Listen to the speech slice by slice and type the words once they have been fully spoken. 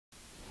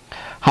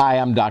Hi,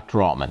 I'm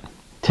Dr. Altman.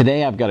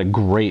 Today I've got a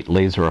great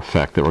laser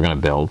effect that we're going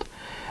to build.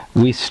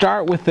 We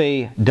start with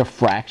a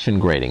diffraction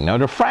grating. Now,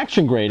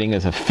 diffraction grating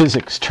is a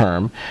physics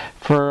term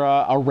for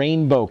a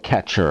rainbow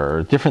catcher,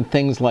 or different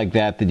things like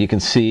that that you can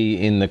see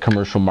in the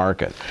commercial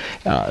market.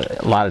 A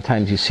lot of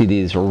times you see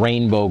these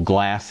rainbow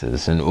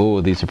glasses, and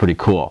oh, these are pretty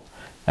cool.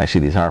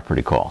 Actually, these are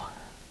pretty cool.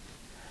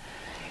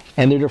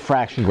 And they're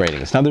diffraction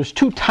gratings. Now, there's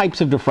two types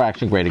of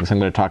diffraction gratings I'm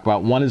going to talk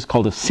about. One is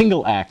called a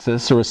single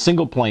axis or a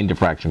single plane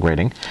diffraction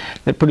grating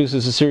that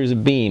produces a series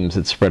of beams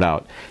that spread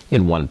out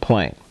in one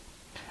plane.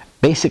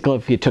 Basically,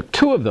 if you took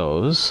two of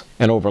those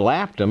and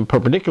overlapped them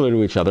perpendicular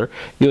to each other,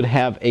 you would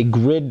have a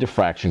grid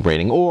diffraction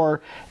grating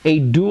or a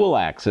dual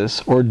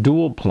axis or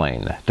dual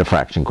plane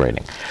diffraction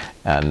grating.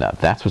 And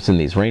that's what's in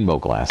these rainbow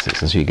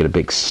glasses, and so you get a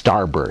big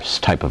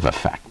starburst type of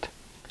effect.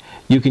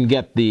 You can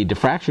get the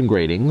diffraction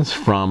gratings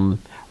from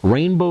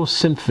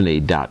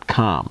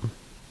rainbowsymphony.com.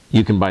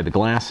 You can buy the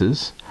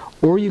glasses,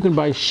 or you can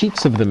buy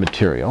sheets of the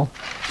material.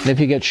 And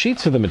if you get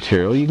sheets of the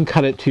material, you can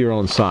cut it to your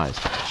own size.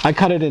 I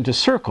cut it into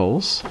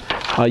circles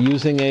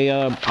using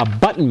a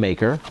button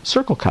maker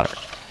circle cutter.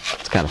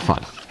 It's kind of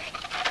fun.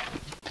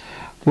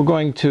 We're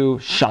going to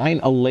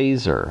shine a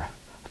laser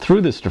through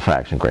this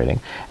diffraction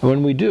grating, and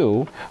when we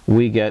do,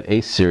 we get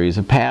a series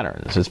of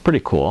patterns. It's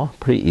pretty cool,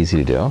 pretty easy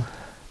to do.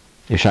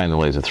 You shine the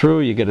laser through,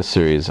 you get a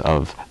series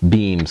of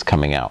beams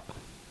coming out.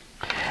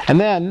 And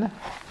then,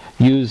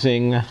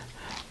 using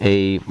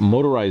a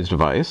motorized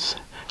device,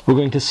 we're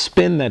going to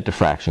spin that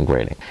diffraction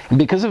grating. And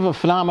because of a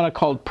phenomenon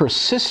called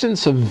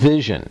persistence of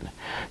vision,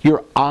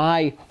 your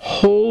eye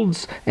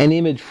holds an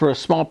image for a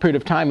small period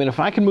of time, and if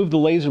I can move the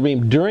laser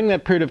beam during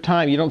that period of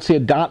time, you don't see a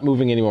dot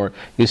moving anymore,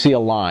 you see a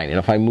line. And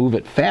if I move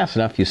it fast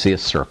enough, you see a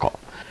circle.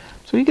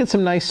 So you get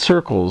some nice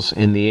circles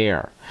in the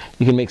air.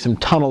 You can make some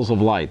tunnels of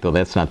light, though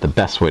that's not the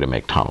best way to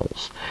make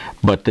tunnels.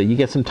 But you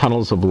get some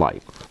tunnels of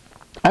light.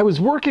 I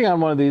was working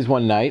on one of these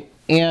one night,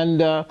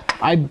 and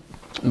I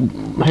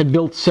had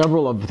built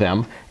several of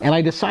them, and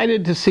I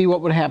decided to see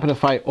what would happen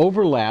if I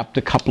overlapped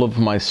a couple of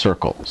my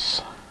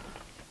circles.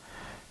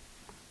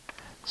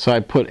 So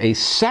I put a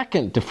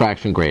second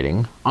diffraction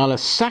grating on a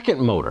second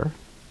motor,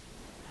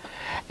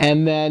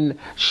 and then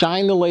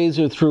shine the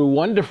laser through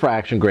one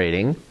diffraction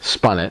grating,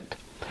 spun it,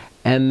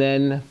 and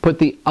then put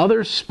the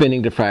other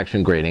spinning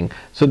diffraction grating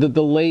so that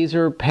the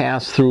laser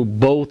passed through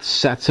both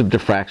sets of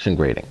diffraction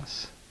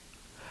gratings.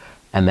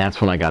 And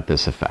that's when I got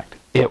this effect.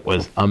 It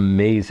was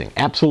amazing,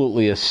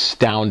 absolutely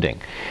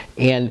astounding.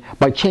 And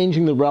by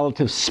changing the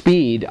relative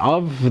speed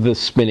of the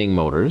spinning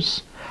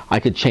motors, I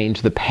could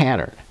change the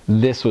pattern.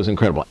 This was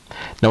incredible.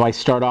 Now, I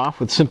start off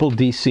with simple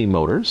DC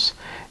motors,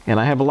 and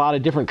I have a lot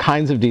of different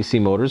kinds of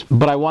DC motors,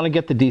 but I want to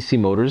get the DC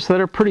motors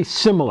that are pretty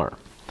similar.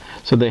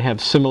 So they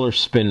have similar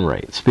spin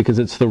rates, because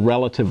it's the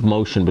relative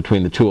motion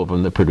between the two of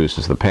them that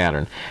produces the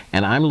pattern.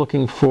 And I'm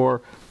looking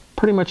for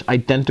pretty much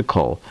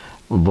identical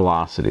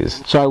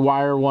velocities. So I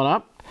wire one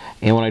up,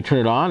 and when I turn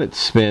it on, it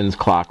spins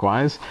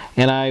clockwise.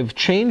 And I've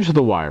changed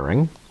the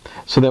wiring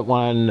so that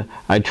when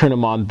I turn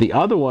them on, the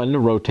other one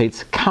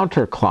rotates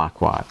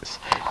counterclockwise.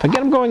 If I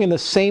get them going in the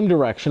same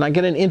direction, I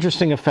get an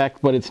interesting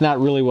effect, but it's not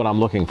really what I'm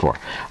looking for.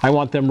 I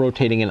want them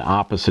rotating in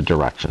opposite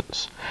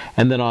directions.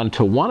 And then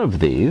onto one of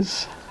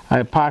these,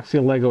 I epoxy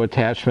a Lego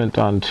attachment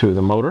onto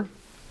the motor,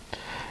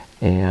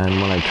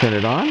 and when I turn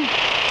it on,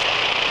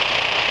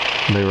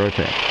 they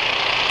rotate.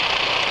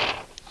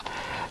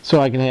 So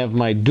I can have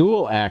my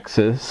dual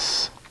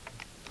axis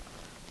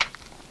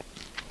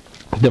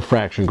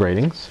diffraction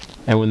gratings,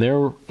 and when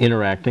they're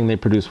interacting, they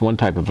produce one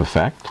type of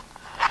effect.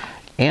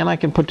 And I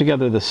can put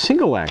together the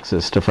single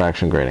axis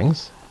diffraction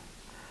gratings,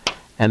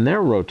 and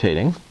they're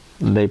rotating,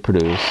 and they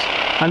produce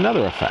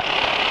another effect.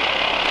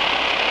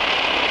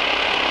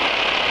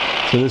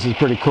 So this is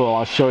pretty cool.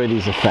 I'll show you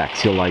these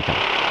effects. You'll like them.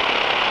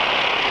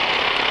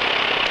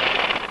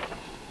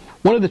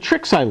 One of the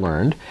tricks I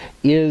learned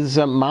is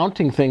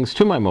mounting things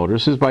to my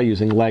motors is by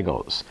using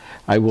Legos.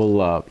 I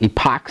will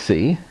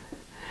epoxy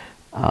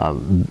a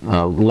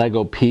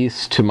Lego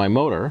piece to my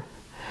motor,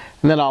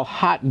 and then I'll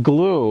hot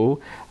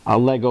glue a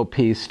Lego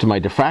piece to my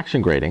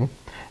diffraction grating,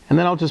 and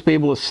then I'll just be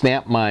able to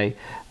snap my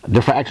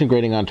diffraction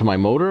grating onto my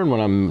motor, and when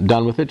I'm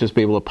done with it, just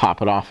be able to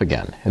pop it off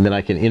again. And then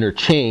I can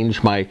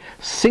interchange my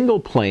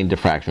single plane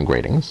diffraction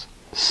gratings,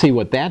 see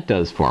what that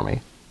does for me,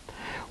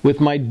 with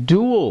my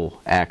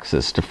dual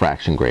axis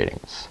diffraction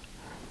gratings.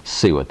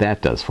 See what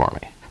that does for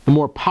me. The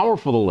more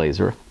powerful the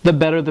laser, the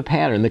better the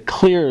pattern. The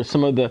clearer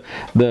some of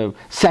the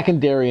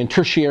secondary and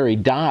tertiary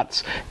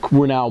dots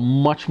were now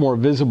much more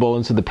visible,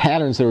 and so the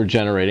patterns they were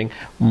generating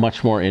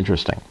much more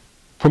interesting.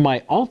 For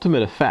my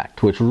ultimate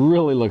effect, which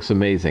really looks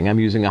amazing, I'm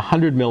using a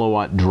 100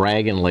 milliwatt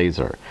Dragon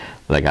laser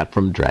that I got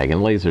from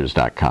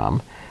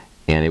dragonlasers.com,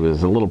 and it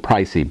was a little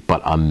pricey,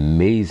 but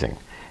amazing.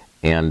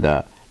 And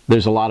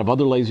there's a lot of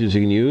other lasers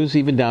you can use,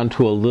 even down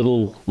to a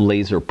little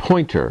laser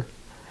pointer,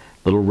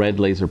 little red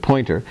laser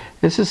pointer.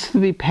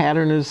 The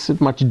pattern is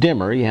much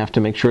dimmer. You have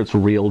to make sure it's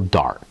real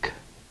dark.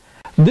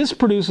 This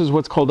produces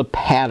what's called a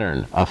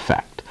pattern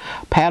effect.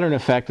 Pattern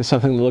effect is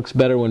something that looks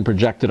better when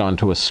projected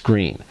onto a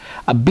screen.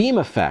 A beam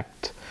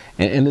effect,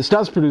 and this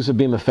does produce a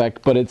beam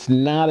effect, but it's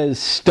not as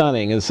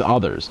stunning as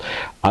others.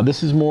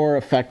 This is more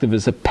effective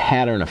as a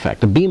pattern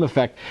effect. A beam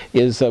effect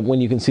is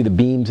when you can see the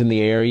beams in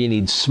the air. You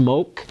need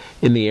smoke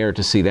in the air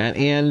to see that,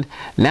 and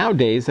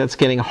nowadays that's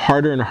getting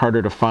harder and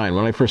harder to find.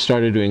 When I first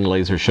started doing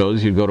laser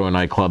shows, you'd go to a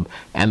nightclub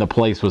and the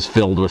place was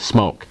filled with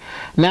smoke.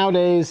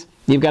 Nowadays,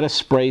 you've got to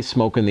spray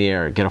smoke in the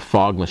air, get a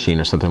fog machine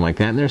or something like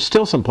that, and there's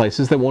still some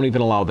places that won't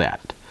even allow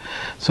that.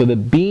 So the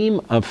beam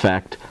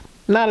effect,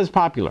 not as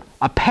popular.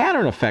 A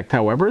pattern effect,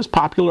 however, is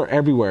popular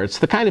everywhere. It's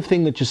the kind of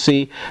thing that you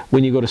see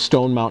when you go to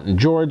Stone Mountain,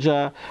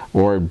 Georgia,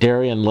 or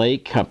Darien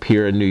Lake up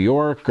here in New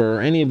York, or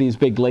any of these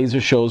big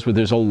laser shows where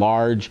there's a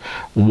large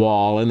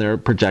wall and they're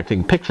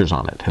projecting pictures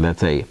on it. And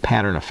that's a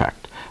pattern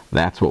effect.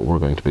 That's what we're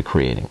going to be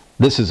creating.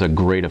 This is a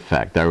great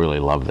effect. I really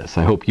love this.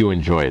 I hope you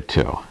enjoy it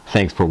too.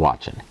 Thanks for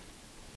watching.